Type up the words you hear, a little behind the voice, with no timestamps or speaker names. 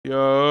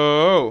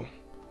Yo,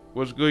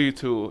 what's good,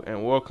 YouTube,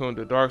 and welcome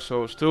to Dark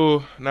Souls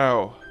 2.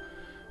 Now,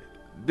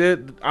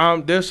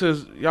 this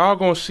is y'all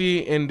gonna see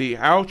in the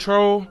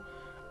outro.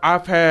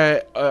 I've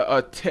had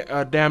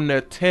a damn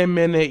near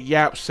 10-minute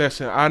yap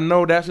session. I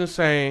know that's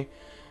insane.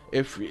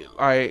 If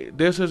like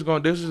this is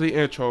the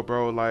intro,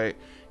 bro. Like,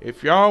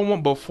 if y'all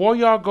want, before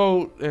y'all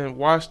go and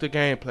watch the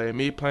gameplay,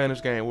 me playing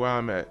this game where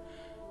I'm at,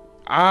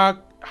 I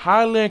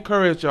highly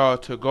encourage y'all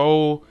to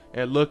go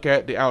and look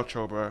at the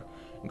outro, bro.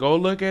 Go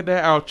look at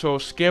that outro,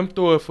 skim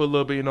through it for a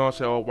little bit, you know what I'm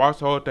saying, or watch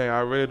the whole thing.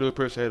 I really do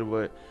appreciate it,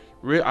 but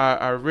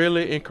I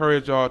really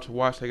encourage y'all to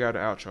watch the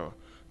goddamn outro.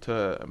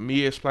 To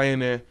me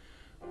explaining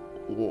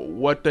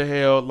what the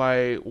hell,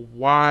 like,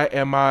 why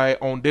am I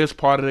on this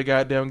part of the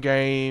goddamn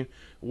game?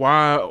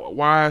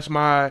 Why is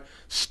my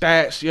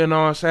stats, you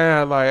know what I'm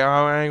saying? Like,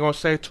 I ain't gonna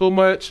say too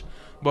much,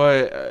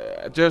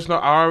 but just know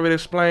I already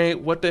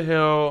explained what the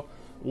hell,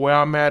 where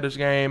I'm at this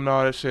game and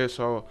all that shit,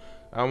 so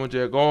I'm gonna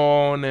just go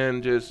on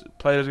and just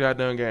play this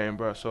goddamn game,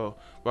 bro. So,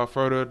 without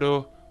further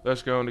ado,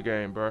 let's go on the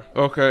game, bro.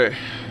 Okay.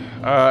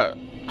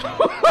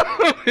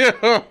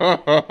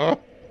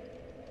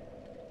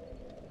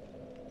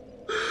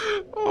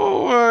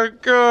 Oh my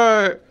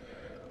god.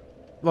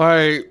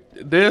 Like,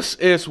 this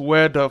is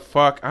where the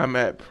fuck I'm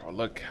at, bro.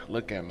 Look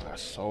at my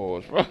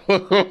souls, bro.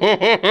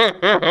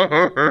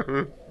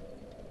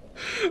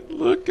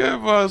 Look at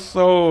my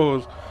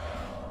souls.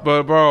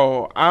 But,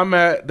 bro, I'm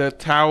at the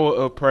Tower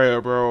of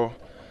Prayer, bro.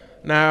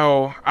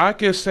 Now, I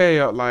can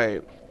say,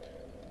 like,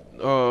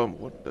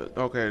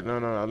 okay,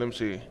 no, let me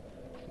see.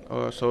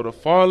 So the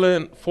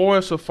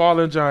Forest of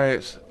Fallen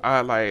Giants,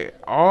 I like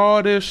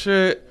all this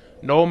shit,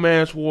 No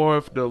Man's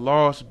Wharf, The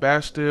Lost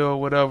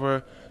Bastille,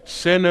 whatever,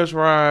 Sinner's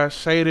Rise,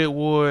 Shaded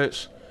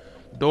Woods,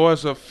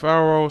 Doors of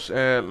Pharaohs,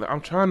 and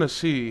I'm trying to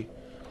see,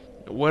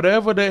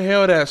 whatever the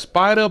hell that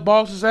spider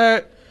boss is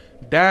at,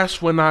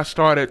 that's when I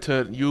started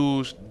to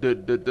use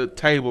the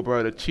table,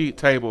 bro, the cheat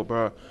table,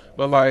 bro.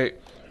 But like,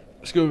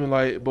 excuse me,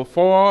 like,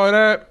 before all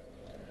that,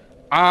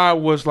 I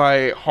was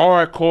like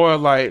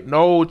hardcore, like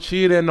no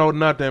cheating, no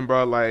nothing,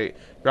 bro. Like,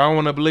 if y'all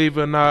wanna believe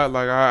it or not,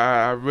 like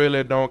I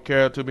really don't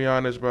care, to be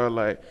honest, bro.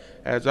 Like,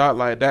 as I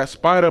like that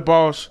spider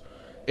boss,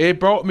 it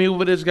brought me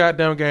with this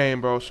goddamn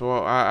game, bro. So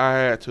I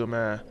had to,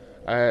 man.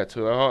 I had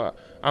to.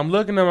 I'm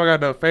looking at my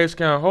goddamn face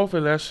cam.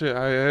 Hopefully that shit,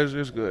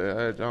 it's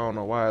good. I don't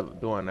know why I'm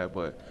doing that,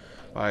 but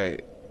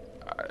like,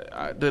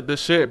 the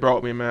shit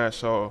brought me, man.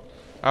 So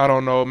I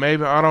don't know.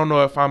 Maybe I don't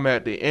know if I'm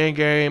at the end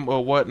game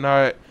or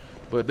whatnot.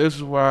 But this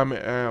is where I'm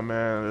at,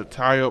 man. The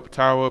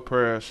Tower of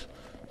Prayers.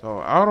 So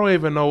I don't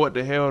even know what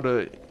the hell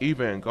to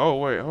even go.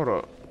 Wait, hold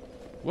up.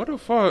 What the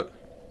fuck?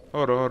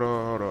 Hold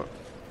up.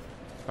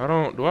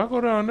 Do I go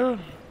down there?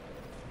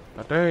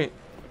 I think.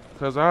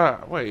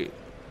 Wait.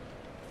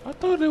 I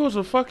thought there was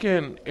a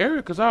fucking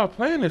area, cause I was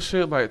playing this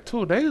shit like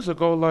 2 days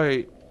ago.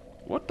 Like,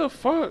 what the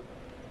fuck?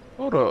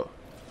 Hold up.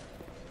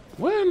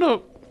 Where in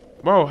the,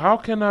 bro, how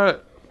can I,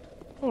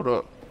 hold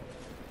up.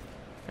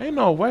 Ain't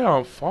no way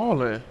I'm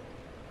falling.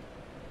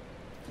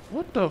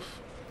 What the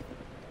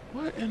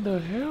what in the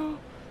hell?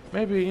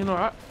 Maybe, you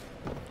know,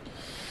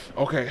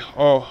 okay,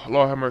 oh,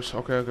 Lord have mercy.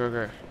 Okay. I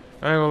ain't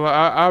gonna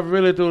lie, I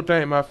really do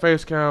think my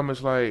face cam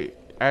is, like,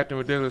 acting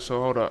ridiculous,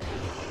 so hold up.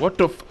 What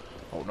the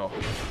oh, no.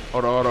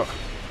 Hold up.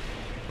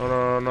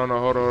 No,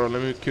 hold on.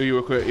 Let me kill you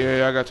real quick.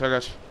 Yeah, I got you.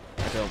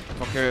 Damn,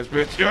 fuck ass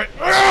bitch.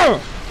 Yeah.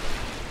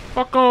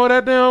 Fuck on with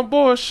that damn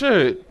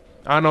bullshit.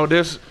 I know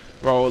this,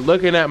 bro,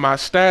 looking at my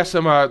stats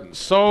and my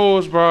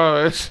souls,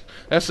 bro,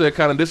 that's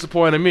kind of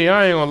disappointing me.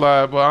 I ain't gonna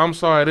lie, but I'm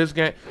sorry. This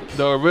game,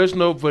 the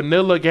original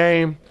vanilla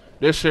game,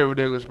 this shit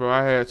ridiculous, bro.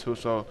 I had to,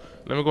 so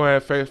let me go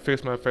ahead and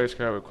fix my face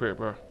cam real quick,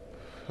 bro.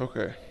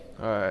 Okay,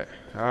 all right.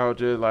 I'll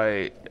just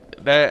like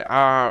that.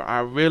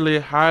 I really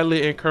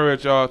highly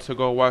encourage y'all to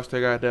go watch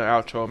the goddamn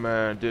outro,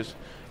 man. Just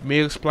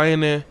me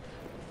explaining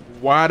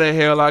why the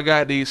hell I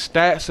got these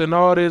stats and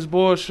all this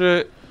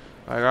bullshit.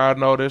 Like, I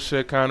know this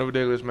shit kind of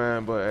ridiculous,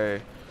 man, but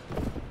hey.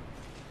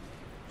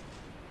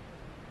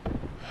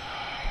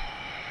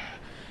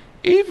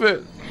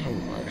 Even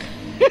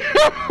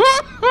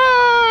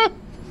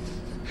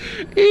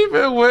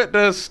even with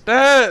the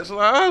stats,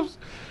 like,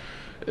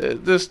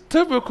 this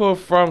typical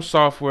From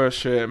Software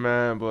shit,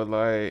 man. But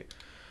like,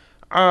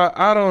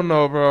 I don't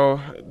know, bro.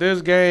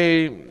 This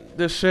game,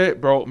 this shit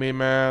broke me,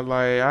 man.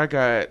 Like, I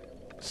got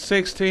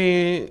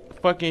 16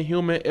 fucking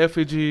human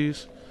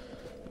effigies.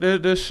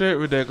 This shit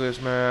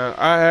ridiculous, man.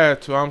 I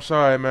had to. I'm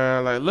sorry,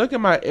 man. Like, look at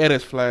my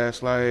edits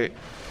flash, like.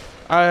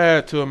 I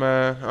had to,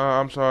 man.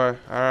 I'm sorry.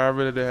 I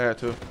really did have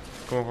to.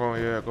 Come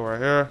on, yeah, go right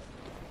here.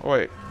 Oh,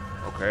 wait.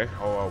 Okay.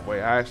 Oh,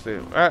 wait. I actually.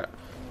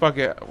 Fuck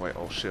it. Wait.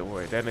 Oh, shit.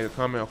 Wait. That nigga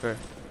coming. Okay.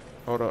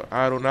 Hold up.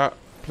 I do not.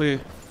 Please.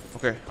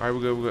 Okay. Alright, we're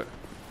good.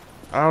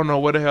 I don't know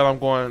where the hell I'm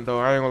going, though.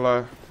 I ain't gonna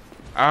lie.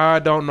 I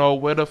don't know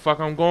where the fuck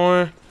I'm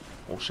going.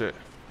 Oh, shit.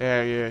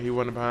 Yeah. He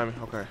wasn't behind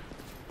me. Okay.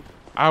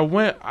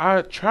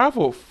 I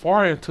traveled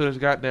far into this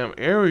goddamn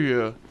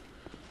area.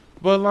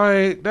 But,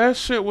 like, that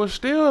shit was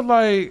still,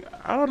 like,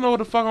 I don't know where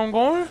the fuck I'm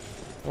going.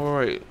 All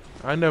right.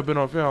 I ain't never been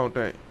on film, I don't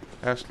think.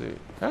 Actually,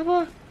 have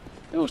I?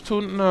 It was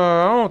two. No,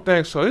 I don't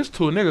think so. It's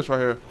two niggas right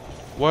here.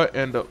 What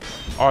in the?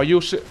 Are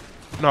you shit?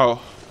 No.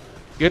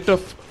 Get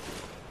the.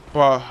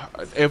 Bro,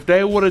 if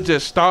they would have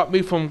just stopped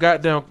me from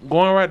goddamn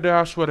going right there,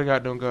 I swear to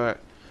goddamn God.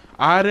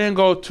 I didn't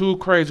go too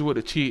crazy with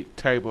the cheat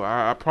table.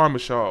 I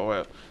promise y'all.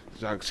 Well,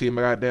 y'all can see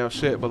my goddamn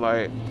shit, but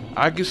like,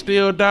 I can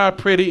still die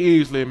pretty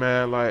easily,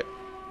 man. Like,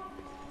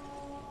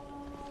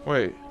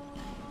 wait.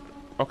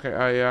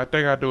 Okay, yeah, I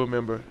think I do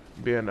remember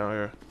being down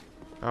here.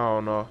 I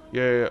don't know.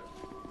 Yeah.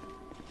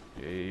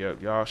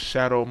 Y'all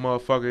shadow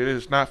motherfucker.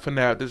 This is not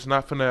FNAF. This is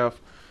not FNAF.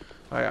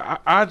 Like,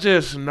 I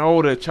just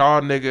know that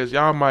y'all niggas,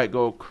 y'all might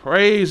go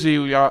crazy.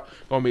 Y'all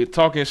gonna be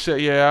talking shit.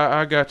 Yeah,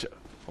 I got you.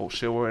 Oh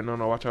shit, wait, no,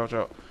 watch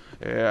out.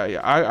 Yeah,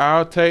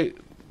 I'll take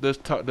this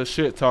the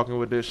shit talking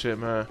with this shit,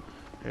 man.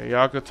 Yeah,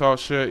 y'all can talk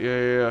shit.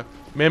 Yeah.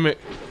 Mimic.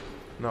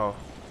 No,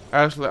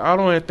 actually, I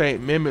don't even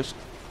think mimics.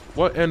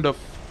 What in the?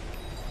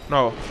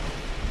 No.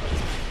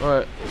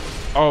 What?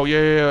 Oh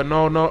yeah.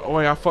 No.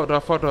 Wait, I fucked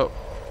up.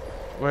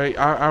 Wait,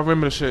 I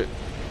remember the shit.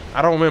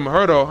 I don't remember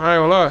her though. I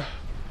ain't gonna lie.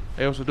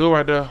 It was a dude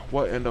right there.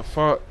 What in the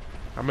fuck?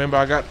 I remember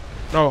I got.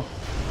 No.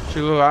 See,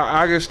 look,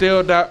 I can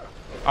still die.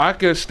 I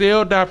can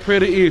still die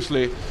pretty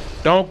easily.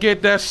 Don't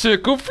get that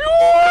shit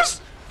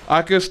confused.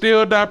 I can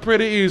still die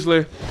pretty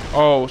easily.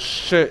 Oh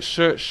shit.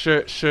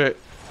 Alright,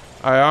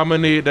 I'ma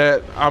need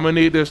that. I'ma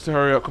need this to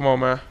hurry up. Come on,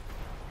 man.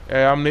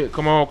 Yeah,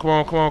 come on.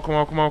 Go,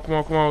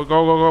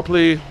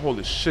 please.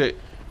 Holy shit.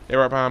 They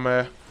right behind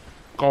me.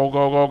 Go.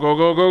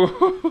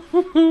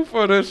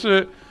 For this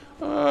shit.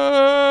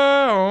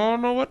 I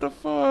don't know what the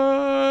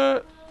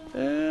fuck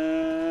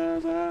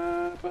is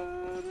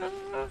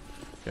happening.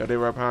 Yeah, they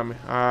right behind me.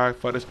 Alright,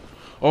 for this.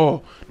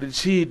 Oh,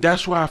 see,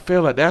 that's why I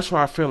feel it.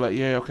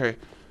 Yeah, okay.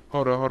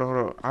 Hold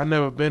on. I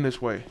never been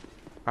this way.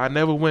 I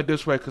never went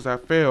this way because I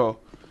fell.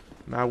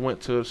 And I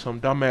went to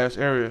some dumbass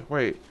area.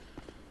 Wait.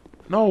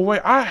 No, wait.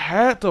 I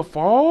had to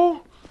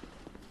fall?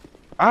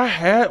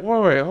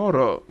 Wait, hold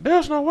up.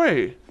 There's no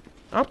way.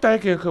 I'm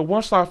thinking because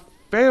once I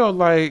fell,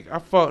 like, I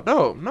fucked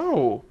up.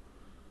 No.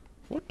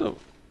 What the?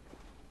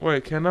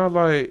 Wait, can I,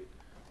 like,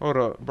 hold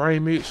up.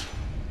 Brain meats.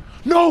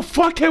 No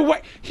fucking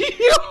way.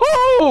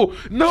 Yo!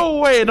 No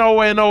way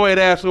that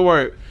actually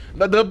work.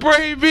 The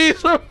brain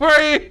meats are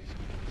brain.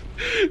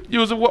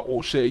 Using what?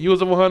 Oh shit.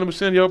 Using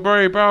 100% of your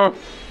brain, bro.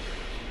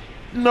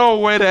 No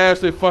way that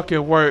actually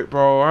fucking work,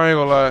 bro. I ain't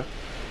gonna lie.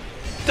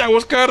 That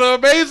was kind of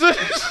amazing.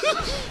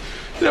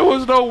 There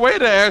was no way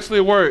that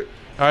actually worked.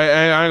 I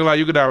ain't gonna lie.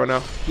 You could die right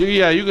now.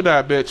 Yeah, you could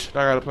die, bitch.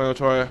 I gotta play on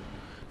Troy.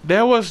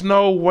 There was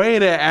no way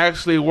that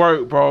actually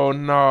worked, bro.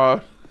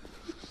 Nah.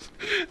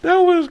 That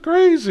was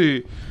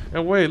crazy.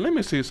 And wait, let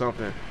me see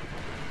something.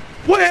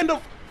 What in the?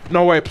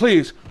 No way,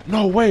 please.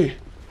 No way.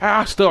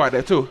 I still right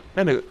there too.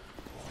 That nigga.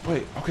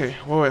 Wait, okay.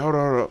 Wait, hold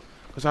up.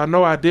 Cause I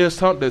know I did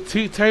something. The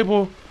T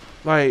table,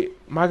 like,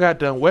 my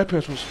goddamn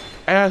weapons was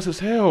ass as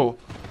hell.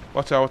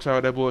 Watch out,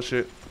 that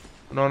bullshit.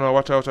 No,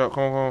 watch out. Come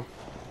on.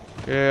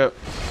 Yeah,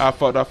 I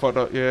fucked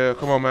up. Yeah,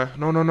 come on, man.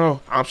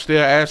 No. I'm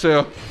still ass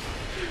hell.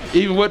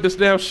 Even with this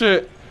damn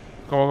shit.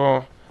 Come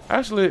on.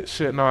 Actually,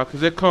 shit, nah,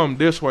 cause it come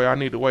this way. I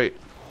need to wait.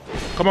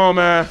 Come on,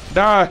 man.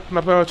 Die. I'm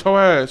not playing with your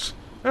ass.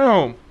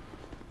 Damn.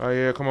 Oh,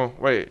 yeah, come on.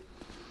 Wait.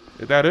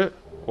 Is that it?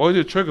 Or is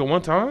it trigger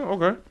one time?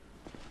 Okay.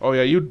 Oh,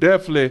 yeah, you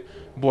definitely.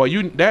 Boy,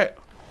 you that.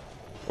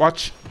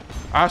 Watch.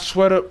 I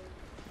sweat up.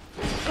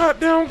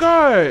 Goddamn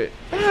God.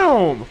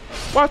 Damn.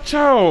 Watch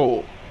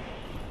out.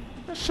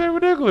 That shit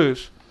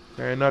ridiculous.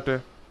 There ain't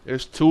nothing.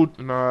 It's too.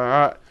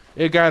 Nah,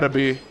 it gotta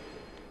be.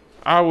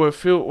 I would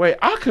feel. Wait,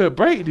 I could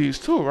break these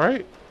too,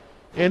 right?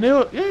 And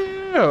it'll.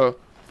 Yeah.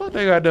 Fuck,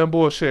 they got done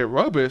bullshit.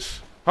 Rubbish.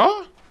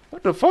 Huh?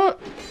 What the fuck?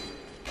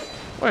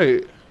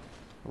 Wait.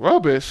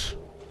 Rubbish?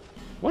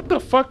 What the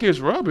fuck is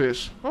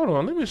rubbish? Hold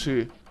on, let me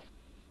see.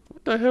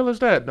 What the hell is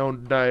that?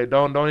 Don't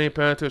even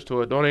pay attention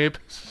to it. Don't even.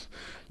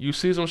 You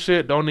see some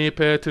shit? Don't even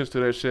pay attention to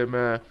that shit,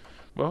 man.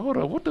 But hold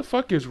on, what the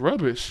fuck is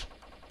rubbish?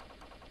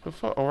 The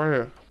fuck? Oh, right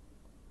here.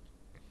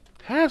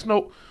 Has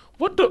no.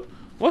 What the?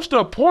 What's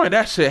the point?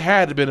 That shit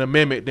had to been a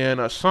mimic then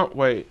or something.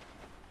 Wait.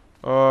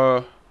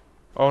 Oh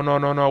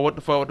no. What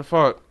the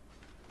fuck?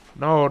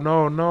 No.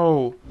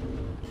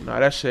 Nah,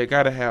 that shit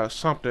gotta have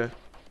something.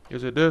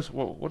 Is it this?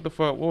 What the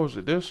fuck? What was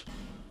it? This?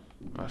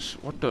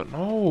 What the?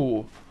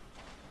 No.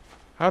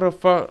 How the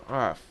fuck?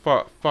 Alright,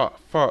 fuck.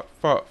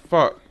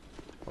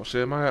 Oh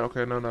shit, my head.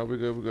 Okay, no, we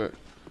good.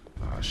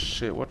 Ah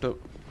shit, what the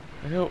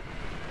hell?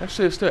 That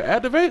shit still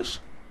activates?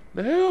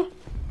 The hell?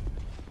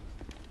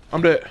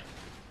 I'm dead.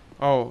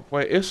 Oh,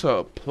 wait, it's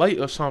a plate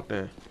or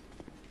something.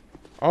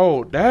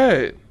 Oh,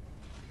 that.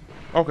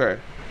 Okay.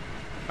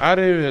 I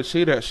didn't even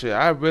see that shit.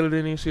 I really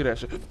didn't even see that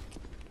shit.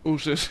 Ooh,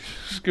 shit,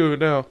 screw it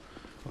down.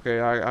 Okay,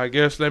 I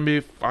guess I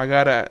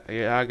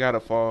gotta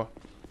fall.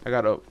 I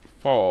gotta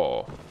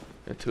fall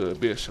into a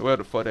bitch.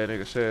 Whatever the fuck that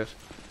nigga says.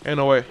 Ain't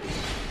no way.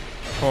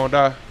 Come on,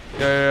 die.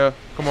 Yeah.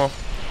 Come on.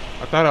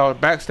 I thought I was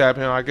backstabbing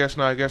him. I guess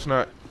not.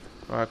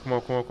 Alright, come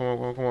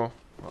on.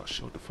 Oh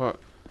shit, what the fuck?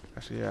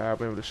 Actually, yeah, I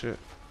remember the shit.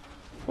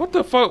 What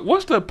the fuck?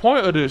 What's the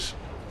point of this?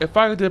 If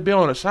I could just be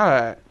on the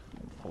side.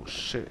 Oh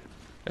shit.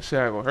 That shit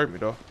ain't gonna hurt me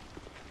though.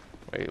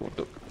 Wait, what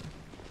the?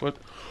 What?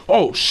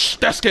 Oh,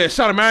 that scared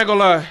shot of me. I ain't gonna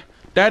lie.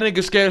 That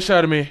nigga scared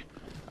shot of me.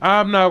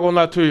 I'm not gonna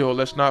lie to you.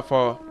 Let's not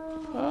fall.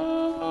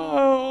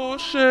 Oh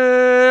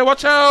shit!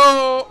 Watch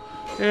out!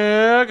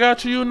 Yeah, I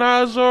got you,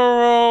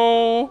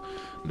 Nazoro.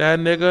 That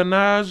nigga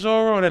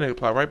Nazoro. That nigga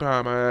plot right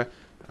behind my ass.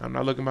 I'm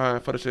not looking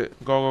behind for the shit.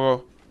 Go, go,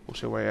 go. Oh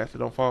shit! Wait, after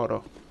don't fall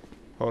though.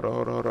 Hold up,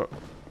 hold up, hold up.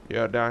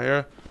 Yeah, down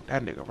here.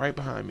 That nigga right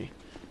behind me.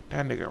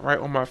 That nigga right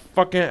on my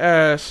fucking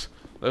ass.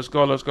 Let's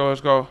go, let's go,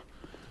 let's go.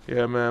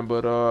 Yeah, man.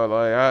 But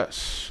like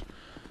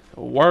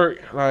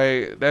work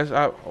like that's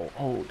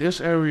oh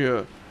this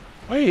area.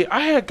 Wait,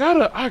 I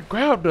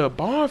grabbed the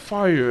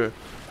bonfire.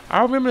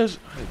 I remember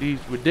these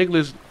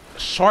ridiculous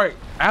shark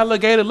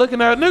alligator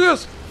looking at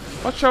niggas.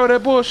 Watch out with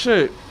that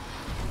bullshit.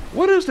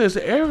 What is this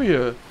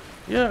area?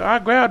 Yeah, I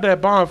grabbed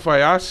that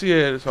bonfire. I see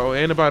it. So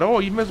anybody, oh,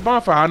 you missed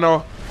bonfire. I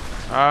know.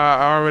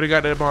 I already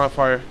got that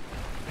bonfire.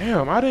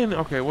 Damn, I didn't.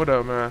 Okay, what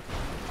up, man?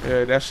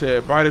 Yeah, that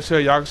shit bright as hell.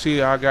 Y'all can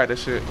see I got that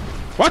shit.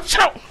 Watch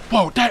out!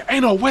 Whoa, that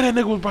ain't no way that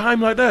nigga was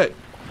behind me like that.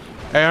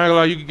 Hey, I ain't gonna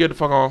lie, you can get the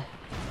fuck on.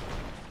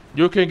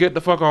 You can get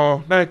the fuck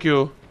on. Thank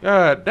you.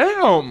 God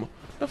damn.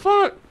 The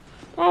fuck?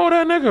 Oh,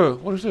 that nigga.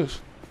 What is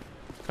this?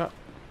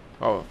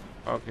 Oh,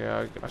 okay.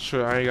 I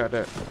ain't got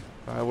that.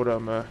 Alright, what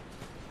up, man?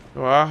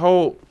 Well, I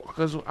hope,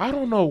 because I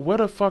don't know where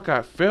the fuck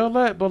I fell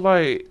at, but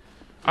like,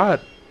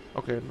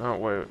 okay, now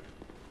wait.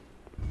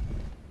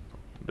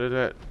 Did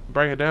that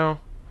bring it down?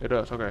 It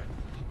does, okay.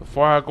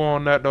 Before I go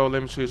on that though,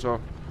 let me see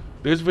something.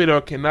 This video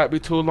cannot be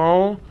too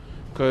long,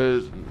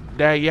 because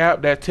that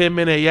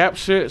 10-minute yap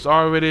shit is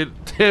already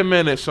 10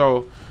 minutes,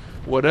 so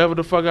whatever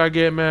the fuck I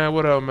get, man,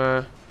 what up,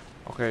 man?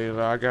 Okay,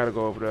 I gotta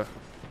go over there.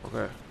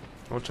 Okay.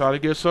 I'm gonna try to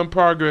get some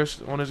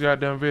progress on this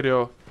goddamn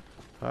video.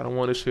 I don't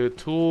want this shit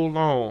too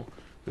long.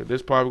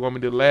 This probably gonna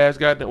be the last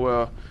goddamn,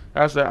 well,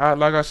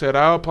 like I said,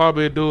 I'll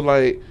probably do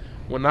like,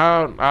 when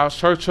I'll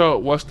search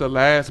up what's the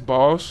last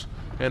boss,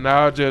 and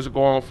I'll just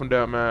go on from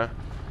there, man.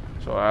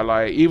 So I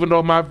like, even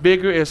though my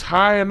vigor is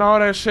high and all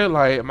that shit,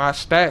 like my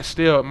stats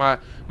still, my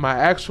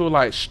actual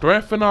like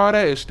strength and all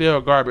that is still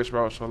garbage,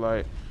 bro. So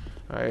like,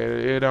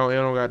 it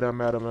don't goddamn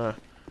matter, man.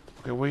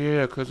 Okay, well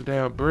yeah, cause the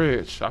damn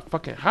bridge. How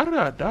did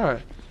I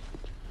die?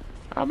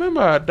 I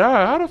remember I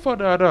died. How the fuck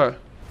did I die?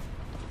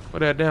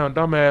 With that damn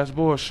dumbass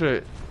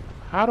bullshit.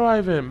 How do I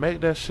even make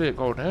that shit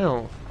go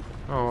down?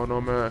 I don't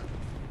know, man.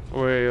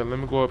 Wait, let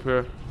me go up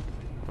here.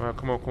 Alright,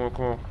 come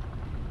on.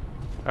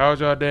 How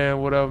was y'all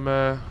damn whatever,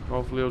 man?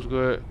 Hopefully it was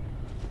good.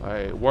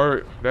 Like,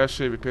 work, that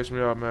shit be pissing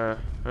me off, man.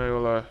 I ain't gonna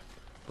lie.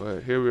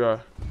 But here we are.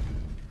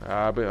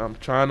 I'll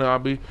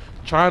be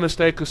trying to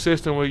stay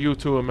consistent with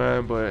YouTube,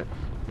 man, but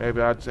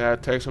maybe I just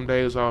had to take some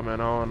days off,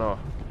 man. I don't know.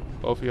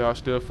 Hopefully y'all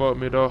still fuck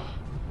me though.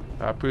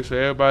 I appreciate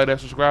everybody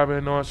that's subscribing,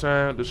 you know what I'm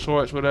saying? The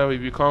shorts, whatever.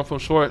 If you come from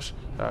shorts,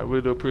 I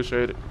really do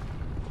appreciate it.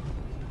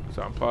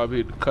 So I'm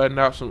probably cutting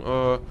out some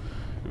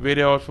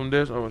videos from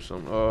this, or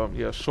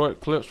some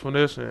short clips from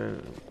this,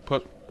 and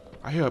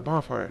I hear a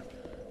bonfire.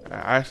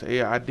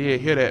 I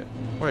did hear that.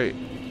 Wait.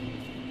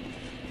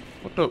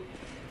 What the?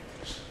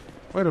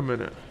 Wait a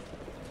minute.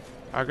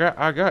 I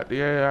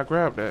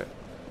grabbed that.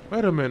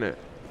 Wait a minute.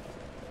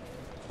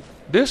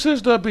 This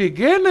is the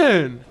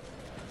beginning.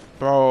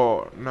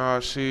 Bro, nah,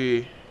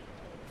 see.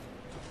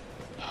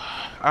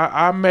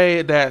 I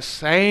made that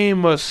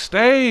same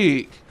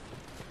mistake.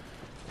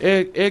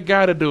 It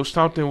gotta do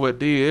something with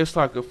D. It's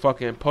like a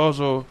fucking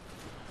puzzle.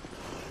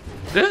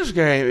 This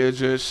game is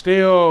just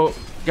still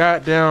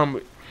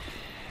goddamn.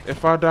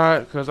 If I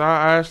die, cause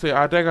I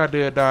think I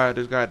did die at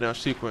this goddamn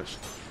sequence.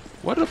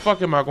 Where the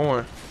fuck am I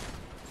going?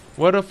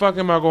 Where the fuck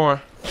am I going?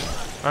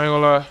 I ain't gonna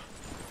lie.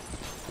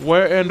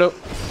 Where in the?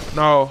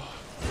 No.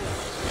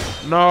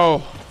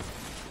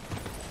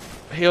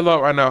 Heal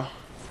up right now.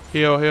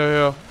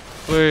 Heal.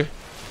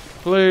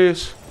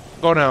 Please.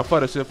 Go down for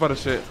the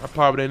shit. I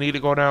probably didn't need to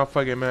go down.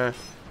 Fuck it, man.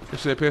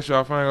 This shit piss you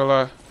off. I ain't gonna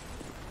lie.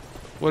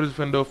 What is it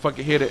finna do?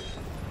 Fucking hit it.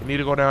 You need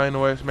to go down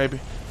anyways, maybe.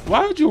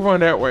 Why did you run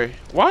that way?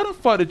 Why the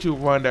fuck did you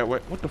run that way?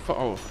 What the fuck?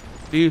 Oh,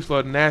 these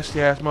little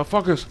nasty ass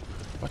motherfuckers.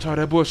 Watch out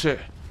that bullshit.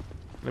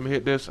 Let me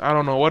hit this. I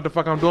don't know what the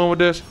fuck I'm doing with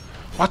this.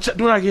 Watch it.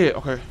 Do not get hit.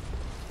 Okay.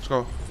 Let's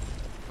go.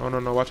 Oh,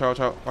 no. Watch out.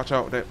 Watch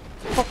out. That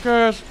fuck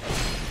ass.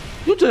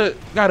 You just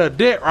got a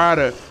dead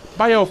rider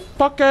by your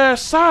fuck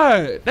ass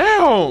side.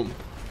 Damn.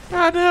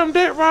 Goddamn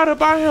dead rider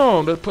by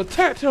him to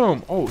protect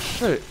him. Oh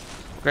shit.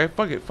 Okay,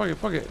 fuck it.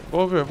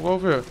 Go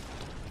over here.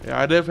 Yeah,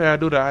 I definitely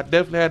had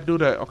to do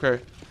that. Okay.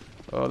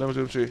 Let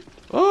me see.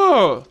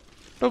 Oh,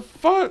 the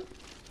fuck.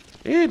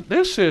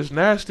 This shit's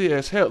nasty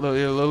as hell.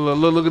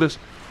 Look at this.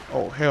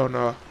 Oh hell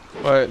no.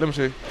 Alright, let me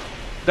see.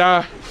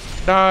 Die.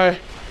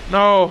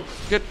 No.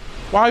 Get.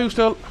 Why are you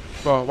still?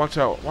 Bro, watch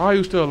out. Why are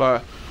you still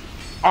alive?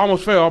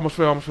 Almost fell. Almost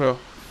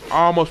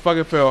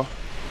fucking fell.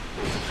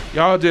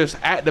 Y'all just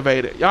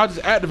activated.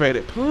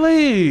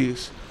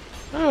 Please.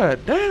 God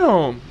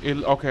damn.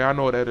 Okay, I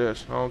know what that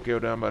is. I don't give a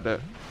damn about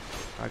that.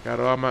 I got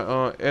all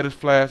my edit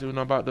flash, even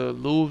though I'm about to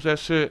lose that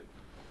shit.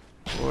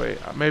 Wait,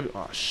 maybe.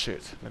 Oh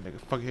shit. That nigga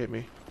fucking hit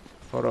me.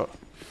 Hold up.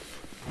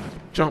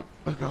 Jump.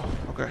 Let's go.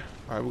 Okay.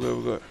 All right, we're good.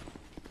 We're good.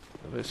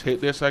 Let's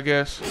hit this, I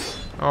guess.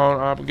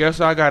 I guess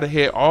I gotta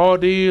hit all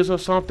these or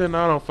something.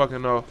 I don't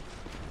fucking know.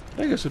 I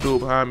think it's a dude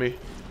behind me.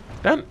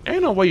 That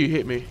ain't no way you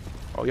hit me.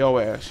 Oh, yo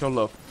ass. Your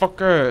little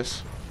fuck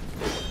ass.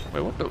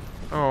 Wait, what the?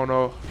 I don't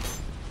know.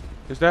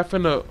 Is that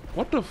finna?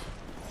 What the?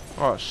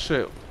 Oh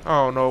shit.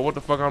 I don't know what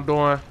the fuck I'm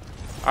doing.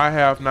 I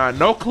have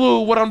no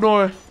clue what I'm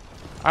doing.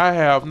 I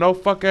have no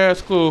fuck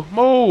ass clue.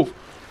 Move.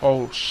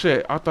 Oh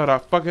shit. I thought I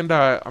fucking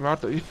died. I'm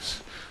out to.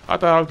 I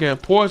thought I was getting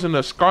poisoned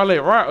to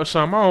scarlet rot or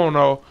something. I don't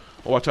know.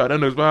 Oh, watch out, that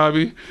nigga's behind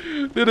me.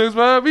 That nigga's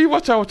behind me.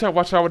 Watch out, watch out,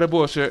 watch out with that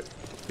bullshit.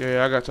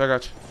 Yeah, I got you, I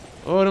got you.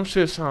 Oh, them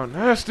shit sound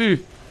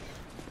nasty.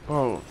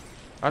 Oh,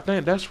 I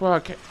think that's why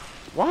I can't.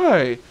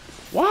 Why?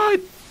 Why?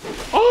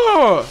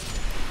 Oh!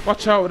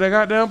 Watch out with that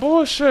goddamn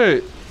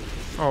bullshit.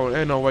 Oh,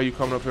 ain't no way you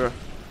coming up here.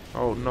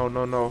 Oh, no,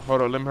 no, no.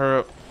 Hold on, let me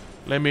hurry up.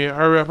 Let me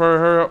hurry up,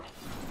 hurry up.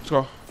 Let's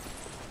go.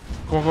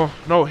 Come on, come on.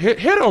 No, hit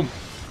him.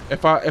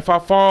 If I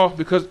fall,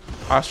 because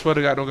I swear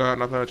to God, don't got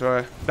nothing to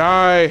try.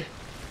 Die.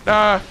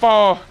 Die,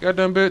 fall,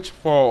 goddamn bitch,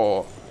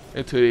 fall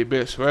into the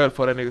bitch. Whatever the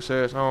fuck that nigga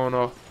says, I don't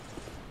know.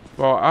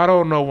 Bro, I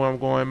don't know where I'm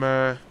going,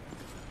 man.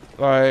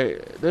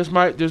 Like, this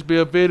might just be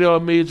a video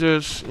of me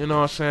just, you know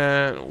what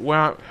I'm saying,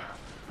 where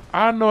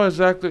I know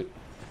exactly.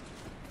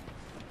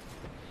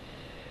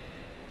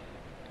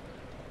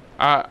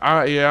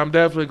 Yeah, I'm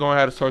definitely gonna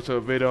have to search a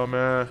video,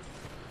 man.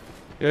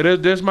 Yeah,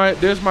 this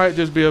might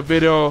just be a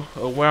video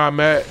of where I'm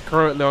at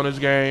currently on this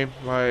game.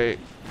 Like,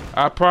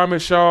 I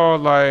promise y'all,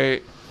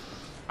 like,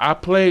 I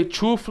played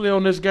truthfully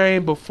on this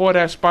game before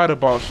that spider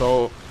boss,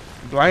 so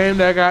blame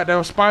that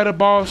goddamn spider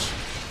boss.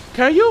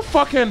 Can you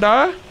fucking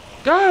die?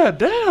 God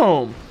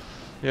damn.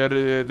 Yeah,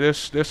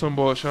 this some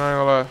bullshit, I ain't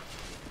gonna lie.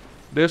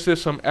 This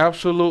is some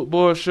absolute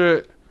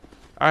bullshit.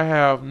 I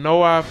have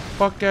no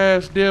fuck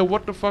ass deal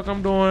what the fuck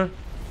I'm doing.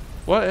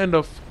 What in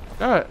the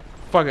God,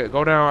 fuck it,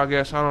 go down I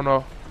guess, I don't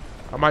know.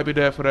 I might be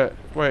dead for that.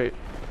 Wait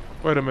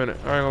a minute,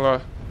 I ain't gonna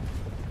lie.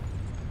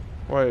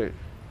 Wait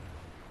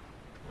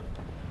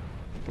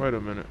a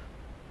minute.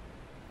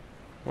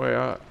 Wait,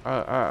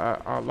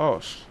 I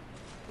lost.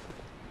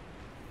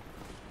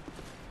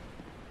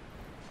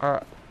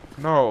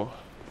 No.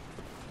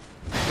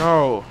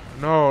 No.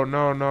 No,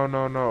 no, no,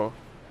 no, no.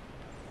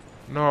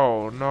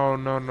 No, no,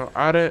 no, no.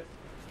 I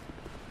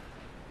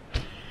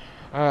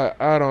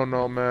don't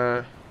know,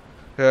 man.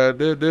 Yeah,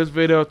 this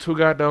video too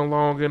goddamn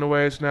long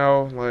anyways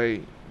now.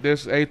 Like,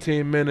 this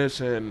 18 minutes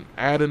and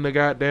adding the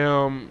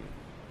goddamn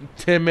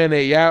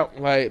 10-minute yap,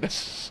 like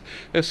this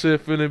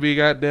shit finna be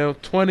goddamn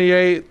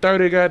 28,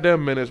 30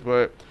 goddamn minutes.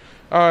 But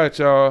alright,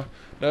 y'all,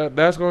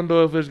 that's gonna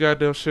do it for this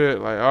goddamn shit.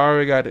 Like, I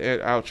already got the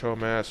outro,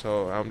 man,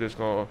 so I'm just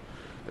gonna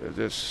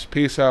just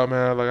peace out,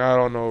 man. Like, I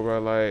don't know,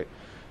 bro. Like,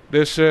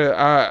 this shit,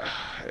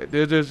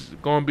 this is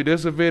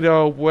a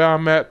video of where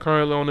I'm at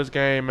currently on this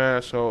game,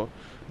 man. So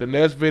the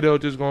next video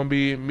just gonna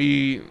be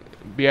me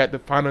at the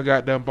final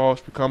goddamn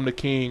boss, become the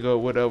king or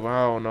whatever.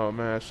 I don't know,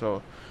 man.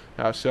 So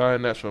I'll see y'all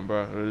in the next one,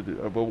 bro.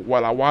 But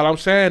while I'm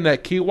saying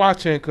that, keep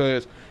watching,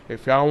 cause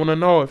if y'all wanna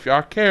know, if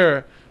y'all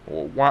care,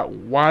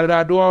 why did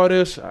I do all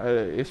this?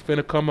 It's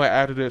finna come up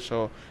after this,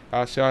 so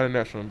I'll see y'all in the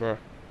next one, bro.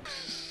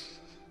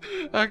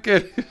 I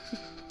can't.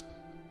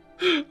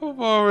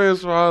 I'm already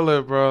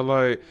smiling, bro.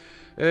 Like,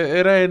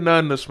 it ain't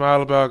nothing to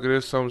smile about, cause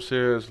it's something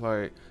serious.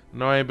 Like,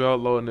 no, I ain't been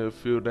uploading in a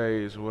few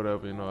days or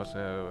whatever, you know what I'm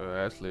saying?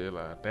 Actually,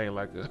 like, I think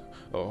like a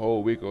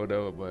whole week or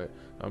whatever, but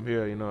I'm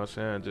here, you know what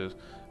I'm saying? Just,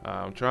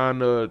 I'm trying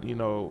to, you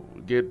know,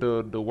 get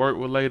the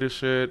work-related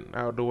shit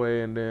out the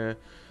way and then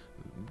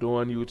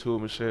doing YouTube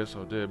and shit,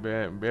 so just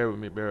bear with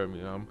me.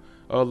 I'm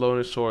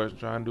uploading shorts,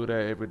 trying to do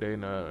that every day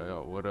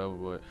now, whatever,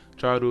 but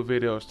try to do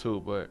videos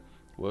too. But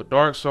with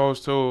Dark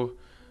Souls 2,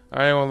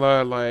 I ain't gonna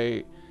lie,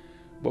 like,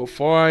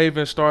 before I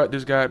even start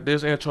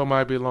this intro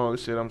might be long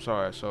as shit, I'm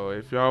sorry. So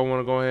if y'all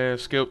wanna go ahead and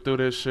skip through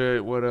this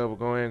shit, whatever,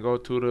 go ahead and go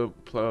to the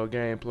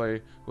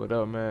gameplay,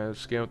 whatever, man,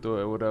 skim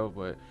through it, whatever.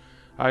 But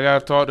I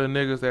gotta talk to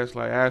niggas that's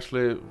like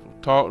actually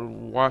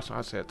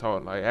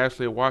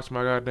actually watch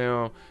my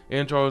goddamn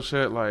intro and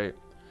shit. Like,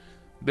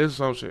 this is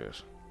some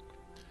serious.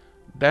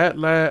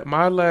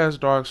 My last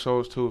Dark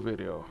Souls 2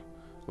 video,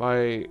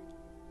 like,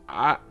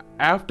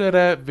 after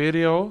that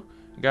video,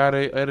 got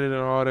it edited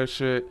and all that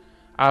shit,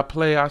 I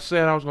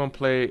said I was gonna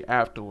play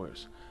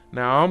afterwards.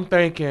 Now I'm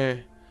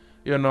thinking,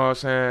 you know what I'm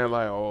saying,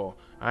 like, oh,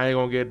 I ain't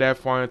gonna get that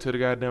far into the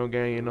goddamn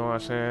game, you know what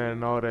I'm saying,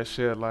 and all that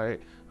shit.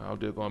 Like, I'm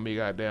just gonna be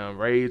goddamn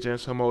raging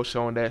some more,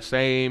 showing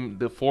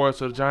the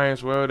Forest of the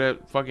Giants, wherever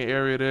that fucking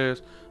area it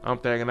is. I'm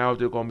thinking I was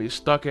just gonna be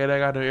stuck at that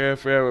goddamn area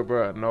forever,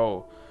 bro.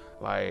 No,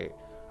 like,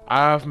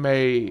 I've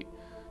made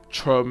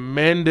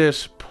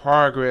tremendous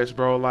progress,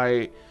 bro.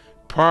 Like,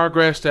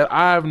 progress that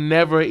I've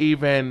never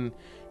even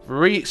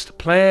reached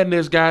playing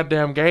this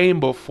goddamn game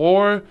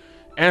before,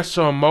 and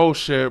some more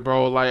shit,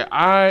 bro. Like,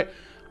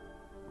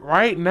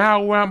 right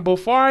now,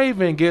 before I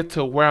even get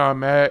to where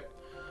I'm at,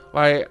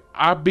 like,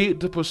 I beat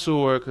the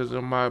Pursuer, because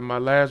in my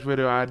last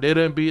video, I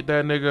didn't beat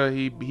that nigga.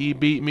 He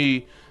beat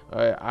me.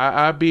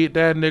 I beat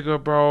that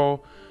nigga,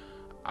 bro.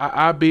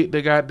 I beat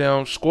the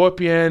goddamn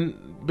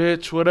scorpion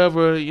bitch,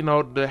 whatever, you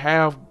know, the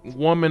half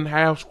woman,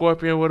 half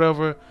scorpion,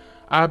 whatever.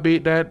 I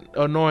beat that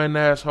annoying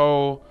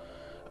asshole.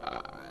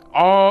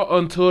 All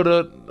until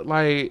the,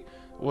 like,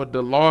 with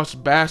the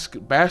lost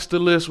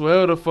basilisk,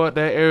 whatever the fuck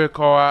that area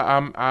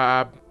called.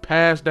 I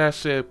passed that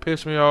shit,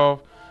 pissed me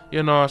off.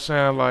 You know what I'm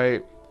saying?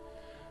 Like,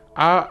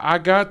 I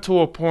got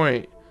to a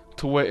point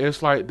to where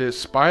it's like this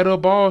spider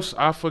boss.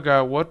 I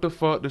forgot what the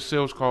fuck the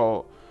shit was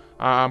called.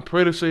 I'm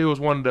pretty sure he was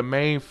one of the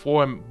main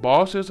 4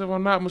 bosses, if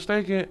I'm not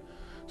mistaken.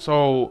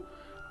 So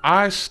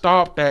I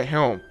stopped at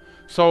him.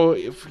 So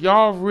if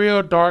y'all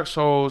real Dark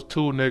Souls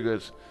 2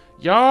 niggas,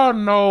 y'all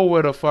know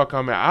where the fuck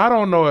I'm at. I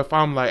don't know if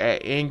I'm like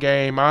at end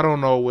game. I don't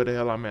know where the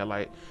hell I'm at.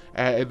 Like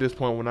at this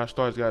point when I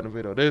start the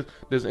video,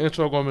 this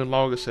intro gonna be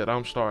long as shit.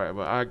 I'm sorry,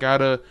 but I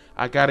gotta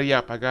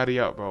yap,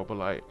 bro. But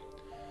like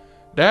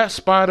that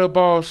spider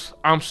boss,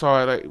 I'm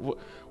sorry. Like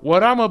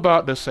what I'm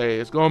about to say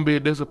is gonna be a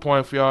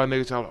disappointment for y'all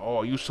niggas. Like,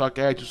 oh, you suck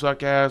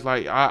ass.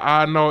 Like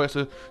I know it's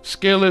a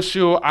skill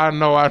issue. I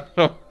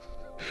know.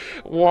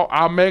 Well,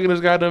 I'm making this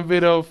goddamn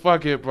video.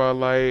 Fuck it, bro.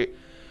 Like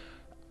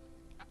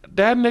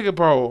that nigga,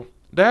 bro.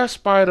 That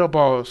spider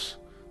boss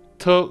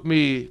took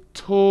me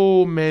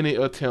too many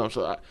attempts.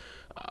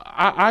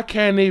 I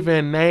can't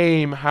even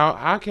name how.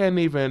 I can't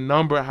even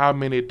number how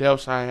many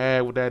deaths I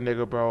had with that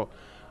nigga, bro.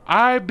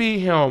 I beat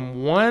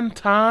him one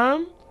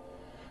time.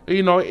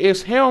 You know,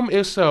 it's him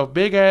itself,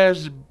 big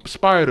ass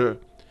spider,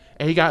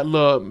 and he got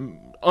little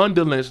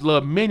underlings,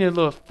 little minions,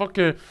 little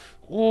fucking.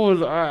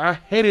 Oh, I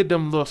hated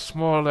them little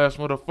small ass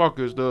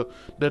motherfuckers,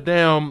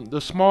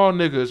 the small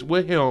niggas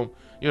with him.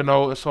 You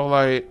know, so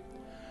like,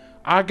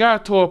 I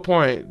got to a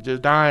point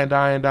just dying,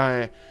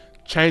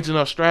 changing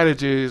up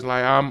strategies.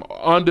 Like I'm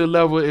under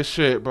level as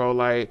shit, bro.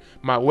 Like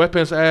my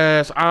weapons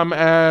ass, I'm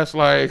ass.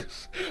 Like,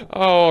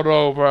 oh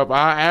no, bro. But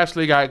I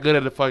actually got good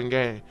at the fucking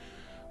game.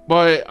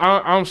 But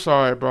I'm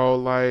sorry, bro.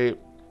 Like,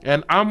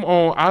 and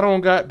I don't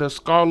got the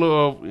scholar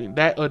of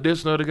that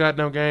edition of the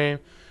goddamn game.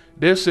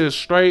 This is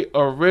straight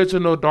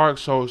original Dark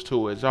Souls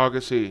 2, as y'all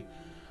can see.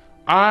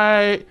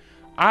 I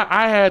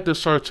had to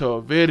search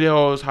up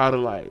videos how to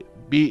like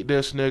beat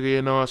this nigga.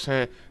 You know what I'm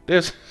saying?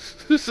 This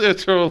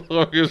intro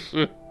long as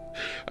shit.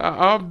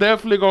 I'm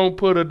definitely gonna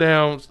put a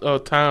down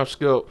time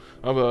skip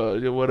of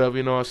whatever,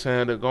 you know what I'm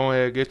saying, to go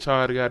ahead get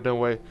y'all the goddamn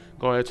way,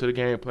 go ahead to the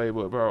gameplay.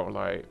 But bro,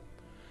 like,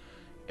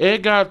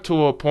 it got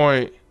to a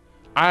point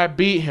I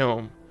beat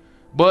him,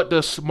 but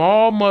the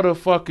small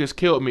motherfuckers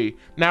killed me.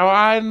 Now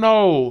I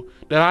know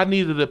that I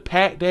needed to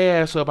pack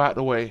their ass up out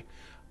the way.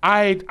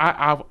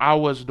 I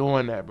was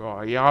doing that,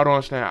 bro. Y'all don't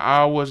understand.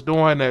 I was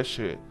doing that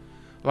shit.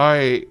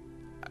 Like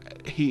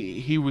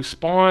he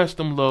respawns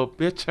them little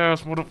bitch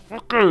ass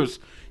motherfuckers.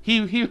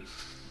 He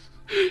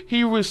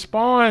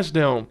respawns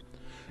them.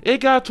 It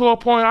got to a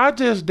point I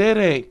just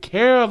didn't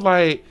care.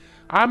 Like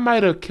I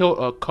might have killed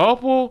a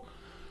couple.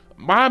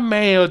 My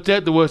main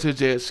objective was to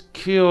just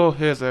kill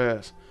his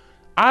ass.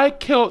 I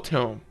killed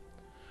him,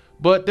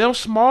 but them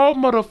small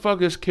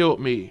motherfuckers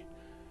killed me,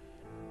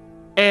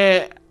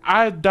 and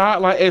I died.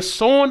 Like as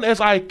soon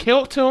as I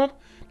killed him,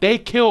 they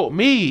killed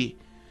me.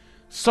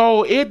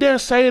 So it didn't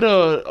say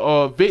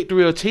the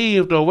victory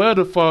achieved or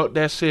whatever the fuck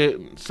that shit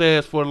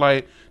says for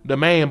like the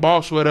main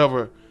boss or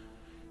whatever.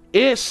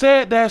 It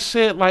said that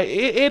shit like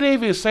it didn't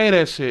even say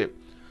that shit.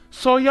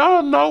 So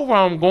y'all know where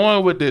I'm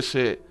going with this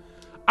shit.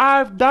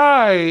 I've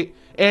died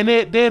and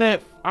it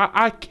didn't.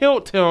 I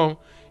killed him.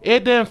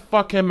 It didn't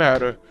fucking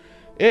matter.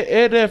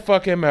 It didn't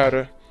fucking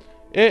matter.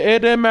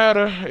 It didn't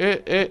matter.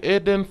 It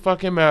didn't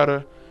fucking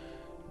matter.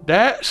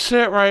 That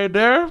shit right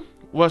there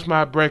was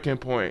my breaking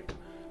point.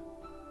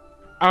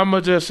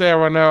 I'ma just say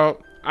right now,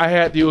 I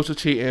had to use a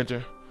cheat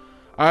engine.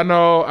 I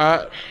know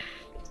I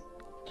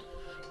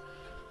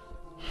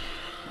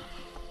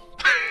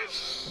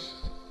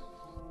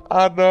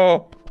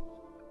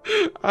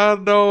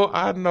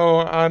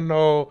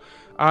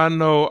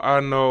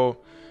know.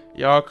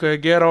 Y'all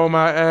could get on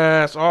my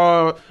ass.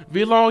 Oh,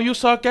 V-Long, you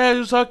suck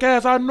ass.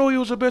 I knew you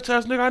was a bitch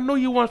ass nigga. I knew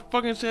you weren't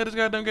fucking shit this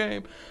goddamn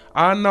game.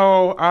 I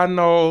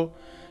know.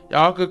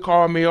 Y'all could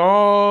call me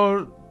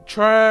all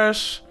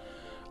trash.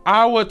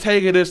 I would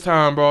take it this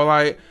time, bro.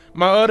 Like,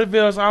 my other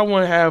videos, I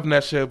wouldn't have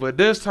that shit. But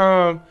this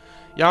time,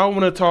 y'all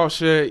want to talk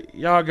shit.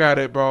 Y'all got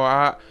it, bro.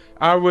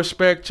 I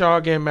respect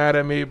y'all getting mad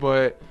at me,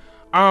 but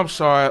I'm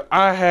sorry.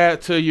 I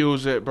had to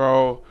use it,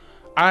 bro.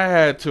 I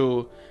had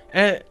to.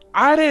 And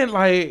I didn't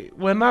like,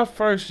 when I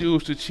first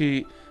used the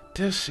cheat,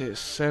 this shit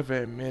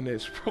 7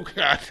 minutes, bro.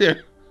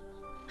 Goddamn.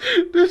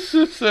 This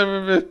is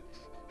 7 minutes.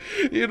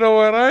 You know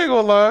what? I ain't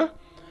gonna lie.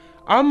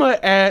 I'm gonna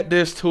add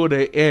this to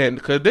the end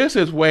because this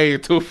is way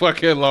too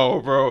fucking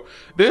long, bro.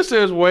 This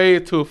is way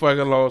too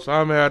fucking long. So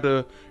I'm gonna have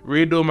to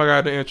redo my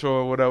goddamn intro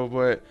or whatever.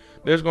 But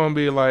this gonna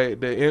be like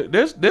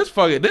this the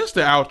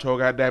outro.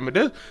 Goddamn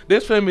it,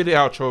 this finna be the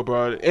outro,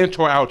 bro.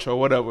 Intro, outro,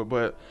 whatever.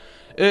 But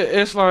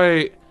it's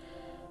like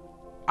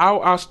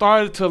I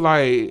started to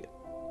like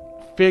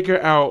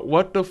figure out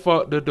what the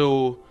fuck to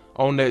do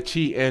on that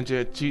cheat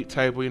engine, cheat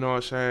table. You know what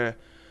I'm saying?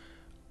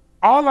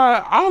 all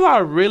I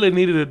really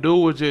needed to do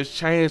was just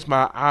change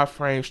my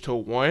iframes to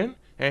 1,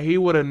 and he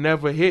would have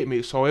never hit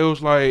me. So it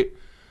was like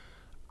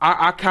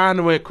I kind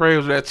of went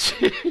crazy with that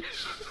shit.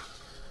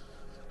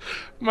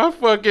 My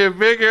fucking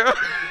figure.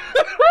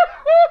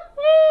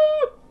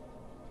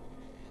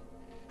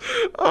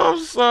 I'm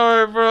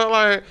sorry, bro.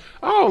 Like,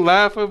 I don't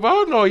laugh, but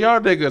I know y'all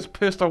niggas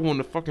pissed off when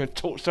the fucking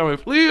torch me.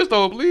 Please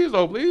don't, please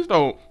don't, please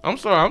don't. I'm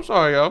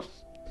sorry, y'all.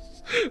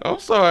 I'm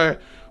sorry.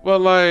 But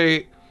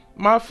like,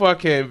 my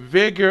fucking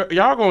vigor,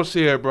 y'all gonna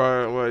see it,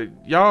 bro. Like,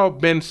 y'all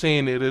been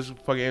seeing it, this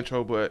fucking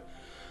intro, but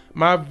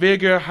my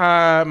vigor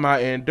high,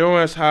 my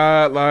endurance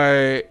high,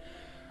 like,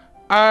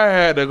 I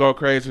had to go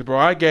crazy, bro.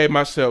 I gave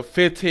myself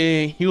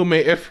 15 human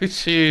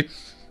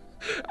efficiencies.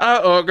 I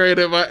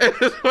upgraded my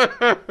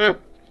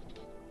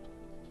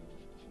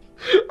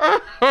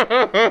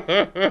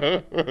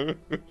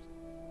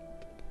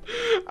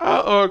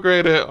I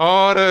upgraded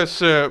all that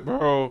shit,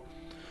 bro.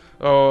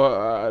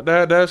 Oh,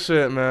 that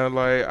shit, man.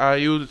 Like, I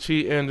use a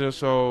cheat engine,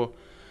 so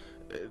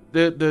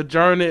the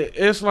journey.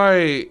 It's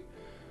like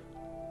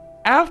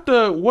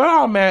after where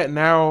I'm at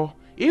now,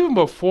 even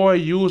before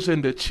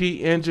using the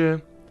cheat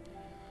engine,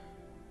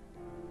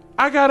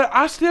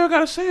 I still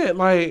gotta say it.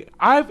 Like,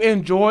 I've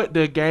enjoyed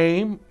the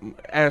game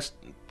as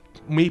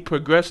me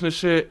progressing the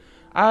shit.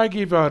 I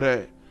give y'all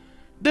that.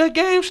 The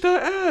game's still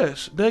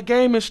ass. The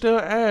game is still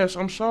ass.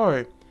 I'm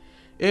sorry.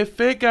 If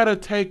it gotta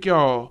take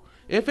y'all,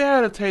 if it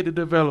had to take the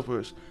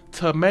developers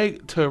to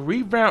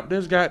revamp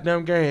this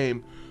goddamn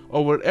game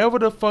or whatever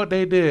the fuck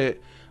they did,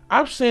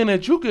 I've seen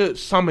that you could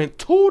summon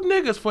 2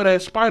 niggas for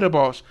that spider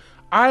boss.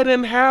 I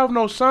didn't have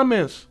no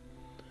summons.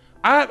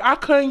 I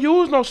couldn't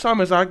use no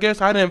summons. I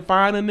guess I didn't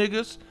find the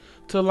niggas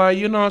to, like,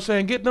 you know what I'm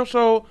saying, get them.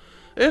 So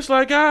it's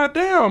like, god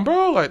damn,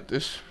 bro, like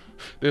this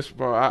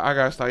bro, I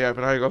gotta stop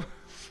yapping. I ain't gonna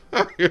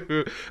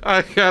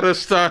I gotta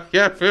stop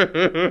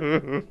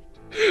yapping.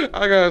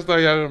 I gotta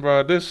start yapping,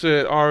 bro. This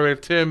shit already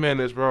 10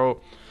 minutes,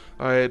 bro.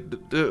 Like,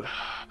 oh,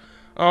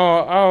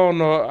 I don't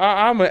know.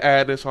 I'm gonna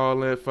add this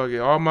all in. Fuck it.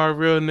 All my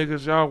real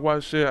niggas, y'all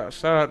watch shit.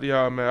 Shout out to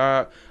y'all,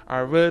 man. I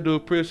really do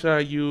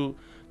appreciate you,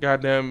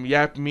 goddamn,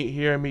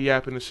 hearing me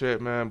yapping the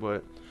shit, man.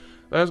 But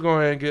let's go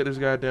ahead and get this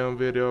goddamn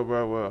video,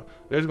 bro. Well,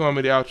 this is gonna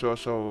be the outro,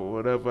 so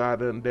whatever I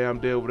done damn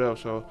did, whatever.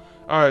 So,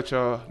 all right,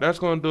 y'all. That's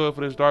gonna do it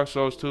for this Dark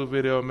Souls 2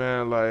 video,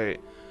 man. Like,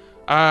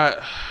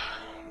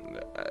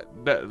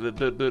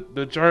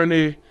 the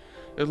journey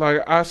is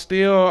like,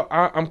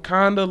 I'm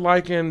kind of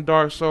liking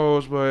Dark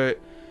Souls, but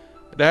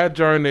that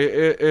journey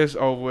it's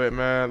over with,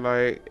 man.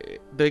 Like,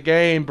 the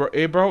game,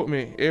 it broke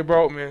me.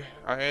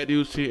 I had to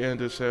use cheat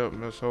engine,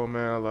 so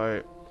man,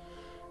 like,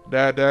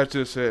 that's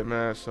just it,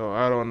 man. So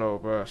I don't know,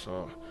 bro.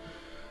 So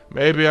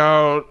maybe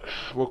I'll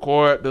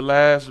record the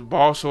last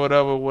boss or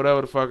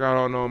whatever the fuck, I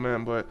don't know,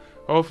 man. But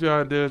hopefully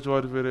y'all did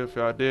enjoy the video. If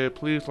y'all did,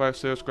 please like,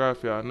 subscribe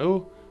if y'all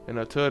new, and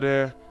until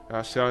then,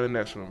 I'll see y'all in the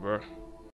next one, bro.